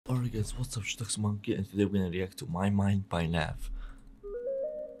guys, what's up, Shtux Monkey, and today we're gonna react to My Mind by Nav.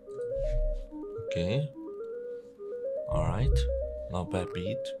 Okay. Alright. Not bad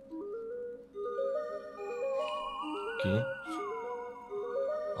beat. Okay.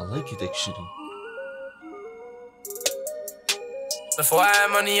 I like it actually. Before I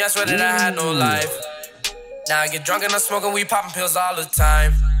had money, I swear that I had no life. Now I get drunk and I'm smoking weed, popping pills all the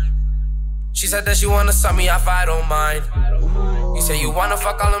time. She said that she wanna suck me off, I don't mind. You say you wanna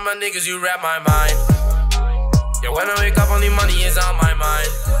fuck all of my niggas, you rap my mind. Yeah, when I wake up, only money is on my mind.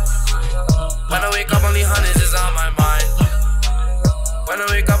 When I wake up, only hundreds is on my mind. When I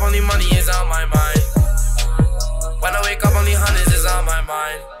wake up, only money is on my mind. When I wake up, only hundreds is on my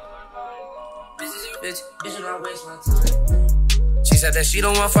mind. Bitch, do not waste my time. She said that she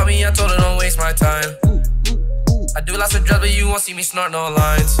don't want fuck me, I told her don't waste my time. I do lots of drugs, but you won't see me snort no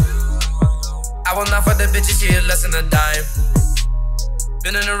lines. I will not fuck the bitches here less than a dime.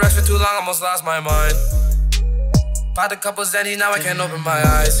 Been in the rush for too long, almost lost my mind. Popped a couple Xannies, now I can't open my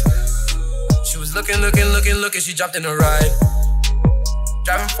eyes. She was looking, she jumped in the ride.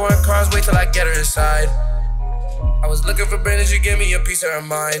 Driving foreign cars, wait till I get her inside. I was looking for Brandon, she gave me a piece of her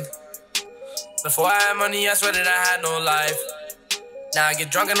mind. Before I had money, I swear that I had no life. Now I get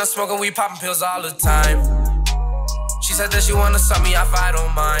drunk and I'm smoking weed, popping pills all the time. She said that she wanna suck me off, I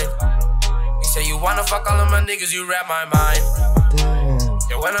don't mind. You say you wanna fuck all of my niggas, you rap my mind. Damn.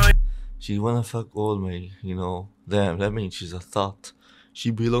 Yeah, when I She wanna fuck all my, Damn, that means she's a thought. She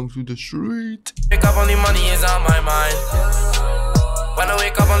belongs to the street. wake up, only money is on my mind. When I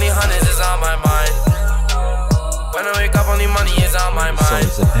wake up, only hundreds is on my mind. When I wake up, only money is on my mind.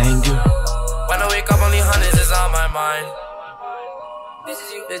 Sounds a banger. When I wake up, only hundreds is on my mind.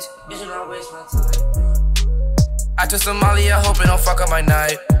 Bitch, you not waste my time. I took some Molly, I hope it don't fuck up my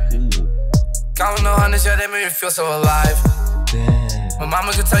night. Counting no hundreds, yeah, they made me feel so alive. Damn. My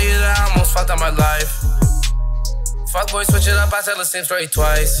mama could tell you that I almost fucked up my life. Fuck boy, switch it up, I tell the same story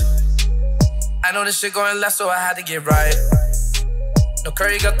twice. I know this shit going left, so I had to get right. No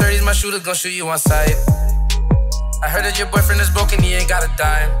Curry got 30s, my shooter gon' shoot you on sight. I heard that your boyfriend is broken, he ain't got a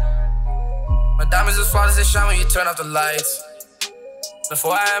dime. My diamonds as flawless, they shine when you turn off the lights.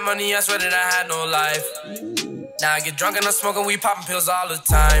 Before I had money, I swear that I had no life. Now I get drunk and I'm smoking weed, popping pills all the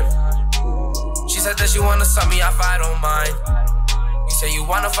time. She said that she wanna suck me off, I don't mind. You say you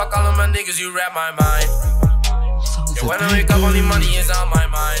wanna fuck all of my niggas, you rap my mind. Yeah, when I wake up, only money is on my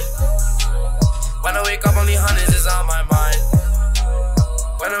mind. When I wake up, only hundreds is on my mind.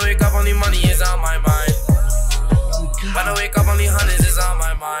 When I wake up, only money is on my mind. When I wake up, only hundreds is on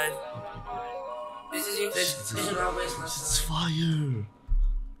my mind. It's fire.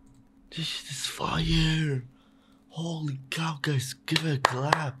 This shit is fire. Holy cow, guys, give it a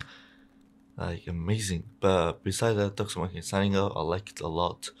clap. Like, amazing. But besides that, Shtux Monkey signing out, I like it a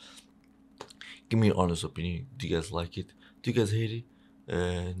lot. Give me your honest opinion. Do you guys like it? Do you guys hate it?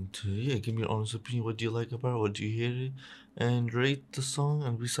 And yeah, give me your honest opinion. What do you like about it? What do you hate it? And rate the song.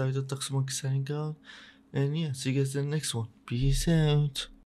 And besides that, Shtux Monkey signing out. And yeah, see you guys in the next one. Peace out.